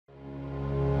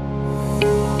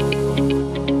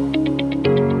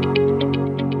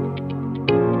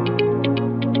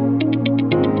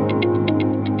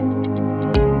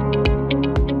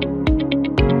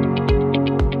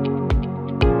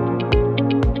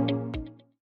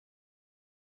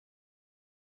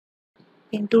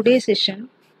In today's session,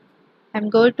 I am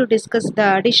going to discuss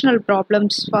the additional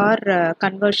problems for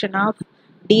conversion of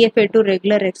DFA to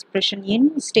regular expression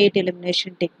in state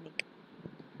elimination technique.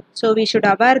 So we should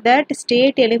aware that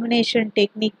state elimination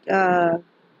technique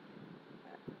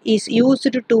is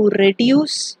used to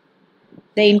reduce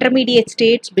the intermediate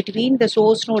states between the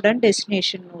source node and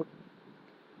destination node.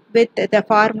 With the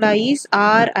formula is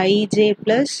Rij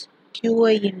plus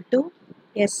Qi into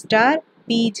S star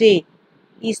Pj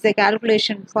is the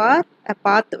calculation for a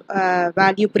path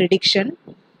value prediction,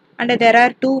 and there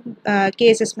are two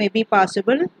cases may be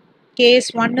possible.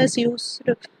 Case 1 is used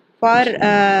for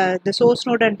the source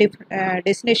node and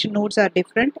destination nodes are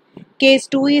different. Case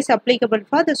 2 is applicable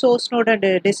for the source node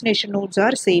and destination nodes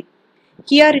are same.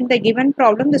 Here in the given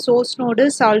problem, the source node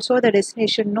is also the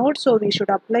destination node, so we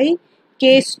should apply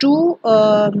case 2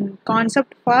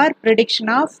 concept for prediction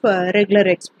of regular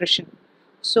expression.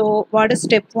 So what is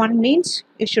step 1 means?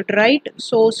 You should write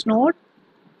source node.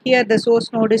 Here the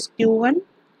source node is Q1.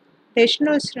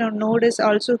 Destination node is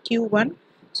also Q1.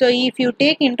 So if you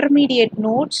take intermediate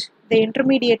nodes, the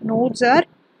intermediate nodes are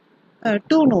 2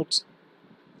 nodes.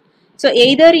 So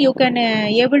either you can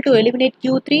able to eliminate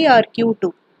Q3 or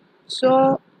Q2.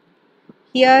 So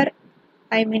here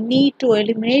I may need to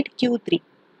eliminate Q3.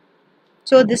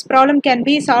 So this problem can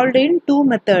be solved in two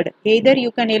methods. Either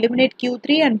you can eliminate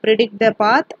Q3 and predict the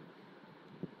path.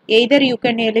 Either you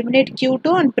can eliminate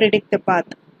Q2 and predict the path.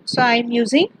 So I am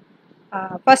using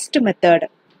first method.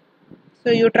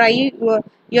 So you try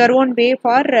your own way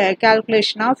for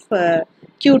calculation of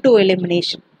Q2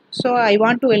 elimination. So I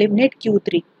want to eliminate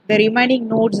Q3. The remaining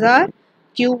nodes are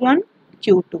Q1,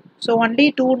 Q2. So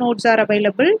only two nodes are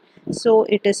available. So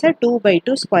it is a 2 by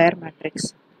 2 square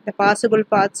matrix. The possible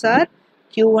paths are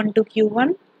Q1 to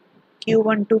Q1,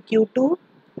 Q1 to Q2,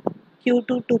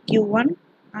 Q2 to Q1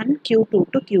 and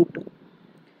Q2 to Q2.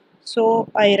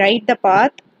 So I write the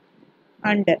path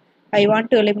and I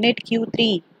want to eliminate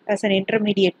Q3 as an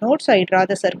intermediate node, so I draw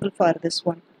the circle for this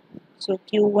one. So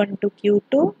Q1 to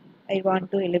Q2, I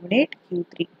want to eliminate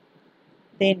Q3.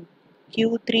 Then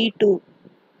Q3 to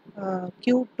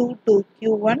Q2 to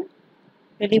Q1,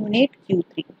 eliminate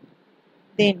Q3.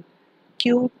 Then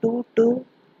Q2 to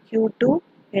Q2,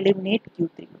 eliminate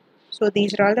Q3. So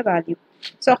these are all the values.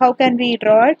 So how can we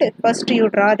draw it? First you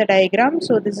draw the diagram.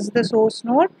 So this is the source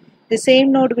node. The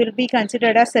same node will be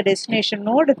considered as the destination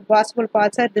node. The possible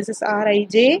paths are, this is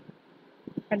Rij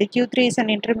and Q3 is an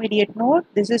intermediate node.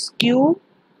 This is Q,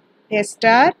 S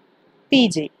star,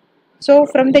 Pj. So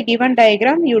from the given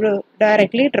diagram you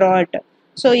directly draw it.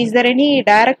 So is there any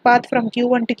direct path from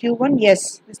Q1 to Q1?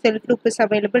 Yes, the self loop is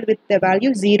available with the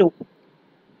value 0.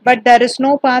 But there is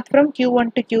no path from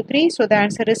Q1 to Q3, so the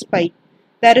answer is 5.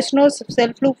 There is no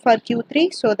self loop for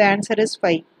Q3, so the answer is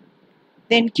 5.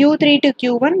 Then Q3 to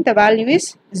Q1, the value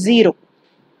is 0.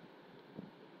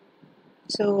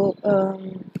 So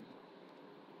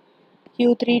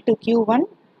Q3 to Q1,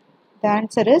 the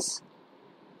answer is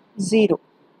 0.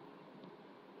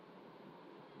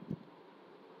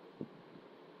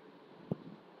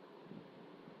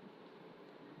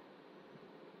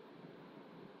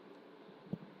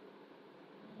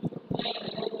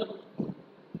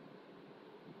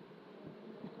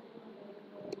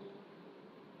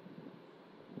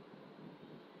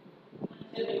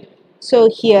 So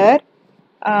here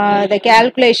the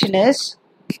calculation is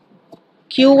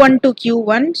Q1 to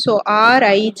Q1, so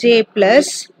Rij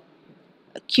plus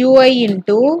Qi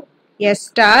into S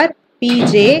star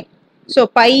Pj, so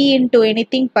pi into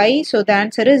anything pi, so the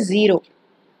answer is 0.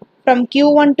 From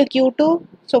Q1 to Q2,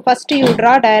 so first you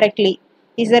draw directly.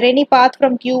 Is there any path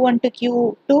from Q1 to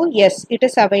Q2? Yes, it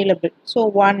is available. So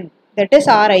 1, that is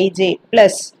Rij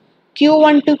plus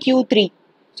Q1 to Q3.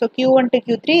 So Q1 to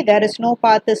Q3, there is no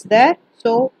path is there,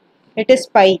 so it is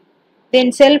pi.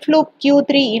 Then self loop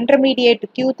Q3, intermediate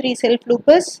Q3 self loop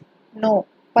is no,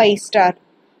 pi star.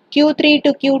 Q3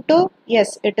 to Q2,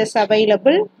 yes, it is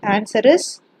available. Answer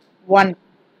is 1.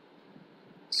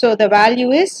 So the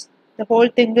value is, the whole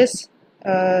thing is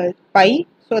pi,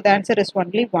 so the answer is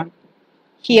only 1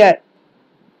 here.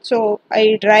 So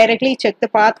I directly check the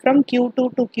path from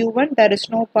Q2 to Q1, there is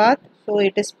no path, so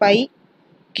it is pi.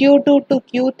 Q2 to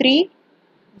Q3,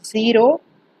 0,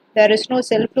 there is no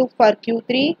self loop for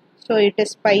Q3, so it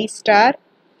is pi star.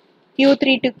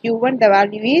 Q3 to Q1, the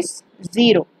value is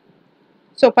 0.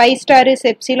 So pi star is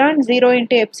epsilon, 0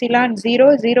 into epsilon,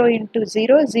 0, 0 into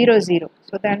 0, 0, 0.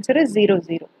 So the answer is 0,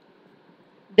 0.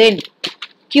 Then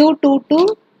Q2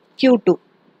 to Q2.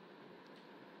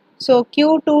 So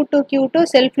Q2 to Q2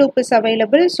 self loop is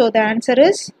available, so the answer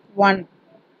is 1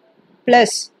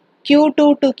 plus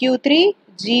Q2 to Q3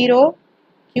 0,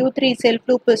 Q3 self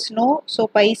loop is no, so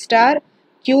pi star.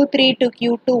 Q3 to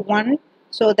Q2 1,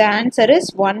 so the answer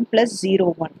is 1 plus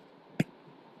 0 1.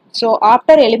 So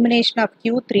after elimination of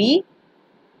Q3,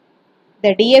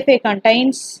 the DFA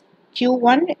contains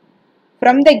Q1.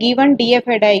 From the given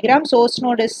DFA diagram, source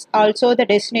node is also the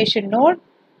destination node.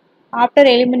 After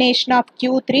elimination of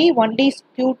Q3, only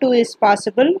Q2 is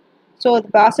possible. So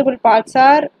the possible paths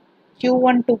are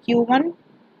Q1 to Q1,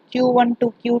 Q1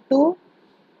 to Q2,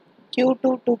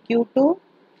 Q2 to Q2,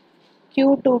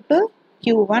 Q2 to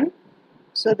Q1.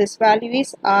 So this value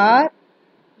is R,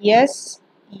 S,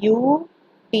 U,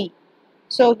 T.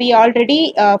 So we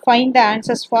already find the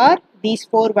answers for these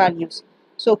four values.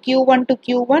 So Q1 to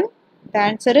Q1, the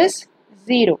answer is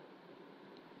 0.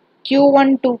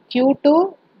 Q1 to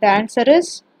Q2, the answer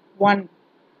is 1.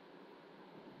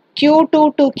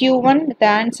 Q2 to Q1, the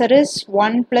answer is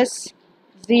 1 plus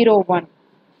 0 1.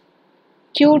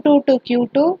 Q2 to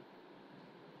Q2,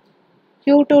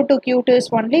 Q2 to Q2 is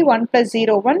only 1 plus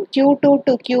 0 1. Q2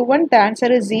 to Q1, the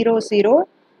answer is 0 0.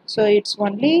 So it's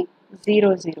only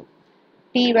 0 0.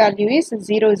 T value is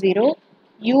 0 0.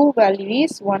 U value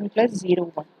is 1 plus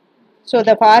 0 1. So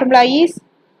the formula is,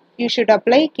 you should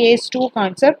apply case 2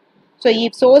 concept. So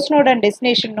if source node and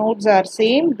destination nodes are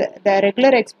same, the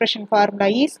regular expression formula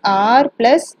is R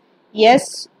plus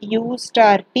S U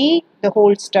star T the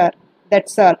whole star.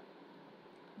 That's all.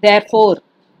 Therefore,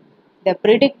 the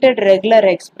predicted regular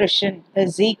expression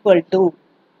is equal to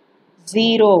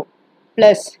 0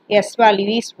 plus S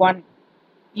value is 1.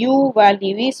 U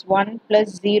value is 1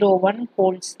 plus 0 1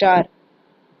 whole star.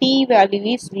 T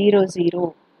value is 0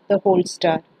 0 the whole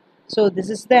star. So this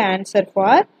is the answer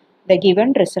for the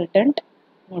given resultant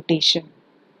notation.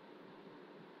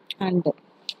 And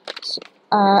so,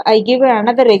 I give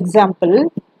another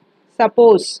example.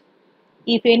 Suppose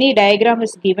if any diagram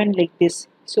is given like this.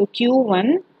 So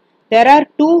Q1, there are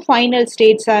two final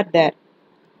states are there.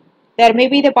 There may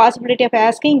be the possibility of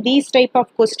asking these type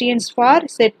of questions for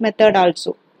set method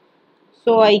also.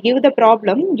 So I give the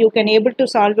problem, you can able to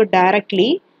solve it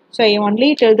directly. So I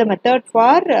only tell the method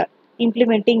for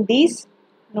implementing these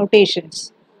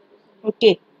notations.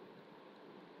 Okay.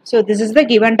 So this is the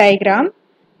given diagram.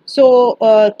 So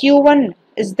Q1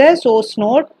 is the source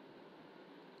node.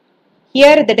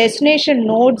 Here the destination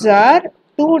nodes are,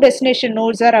 two destination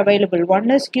nodes are available.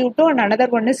 One is Q2 and another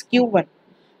one is Q1.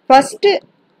 First,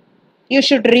 you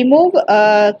should remove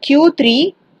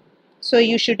Q3. So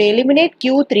you should eliminate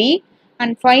Q3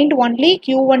 and find only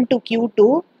Q1 to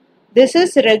Q2. This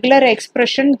is regular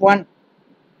expression 1.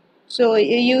 So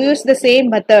you use the same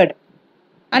method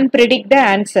and predict the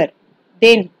answer.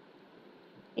 Then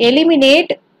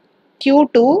eliminate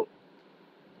Q2,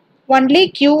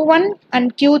 only Q1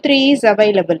 and Q3 is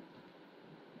available.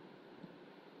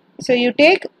 So you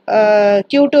take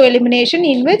Q2 elimination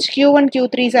in which Q1,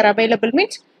 Q3s are available,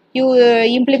 means you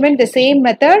implement the same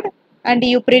method and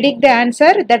you predict the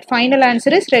answer. That final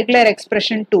answer is regular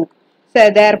expression 2. So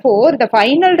therefore the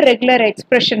final regular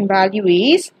expression value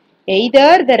is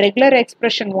either the regular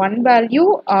expression 1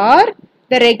 value or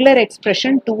the regular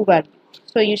expression 2 value.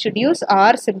 So you should use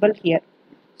R symbol here.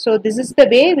 So this is the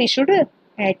way we should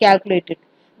calculate it.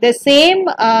 The same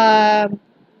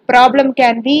problem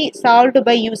can be solved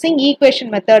by using equation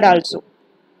method also.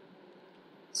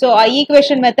 So our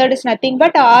equation method is nothing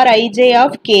but Rij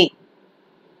of k.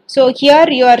 So here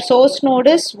your source node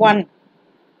is 1.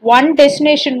 One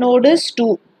destination node is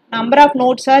 2. Number of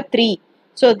nodes are 3.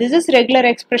 So this is regular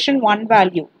expression 1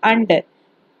 value. And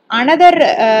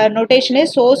another notation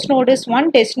is source node is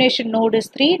 1, destination node is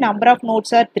 3, number of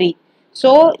nodes are 3.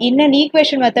 So in an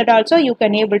equation method also you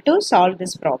can able to solve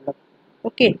this problem.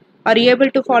 Okay. Are you able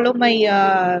to follow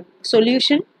my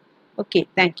solution? Okay.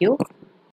 Thank you.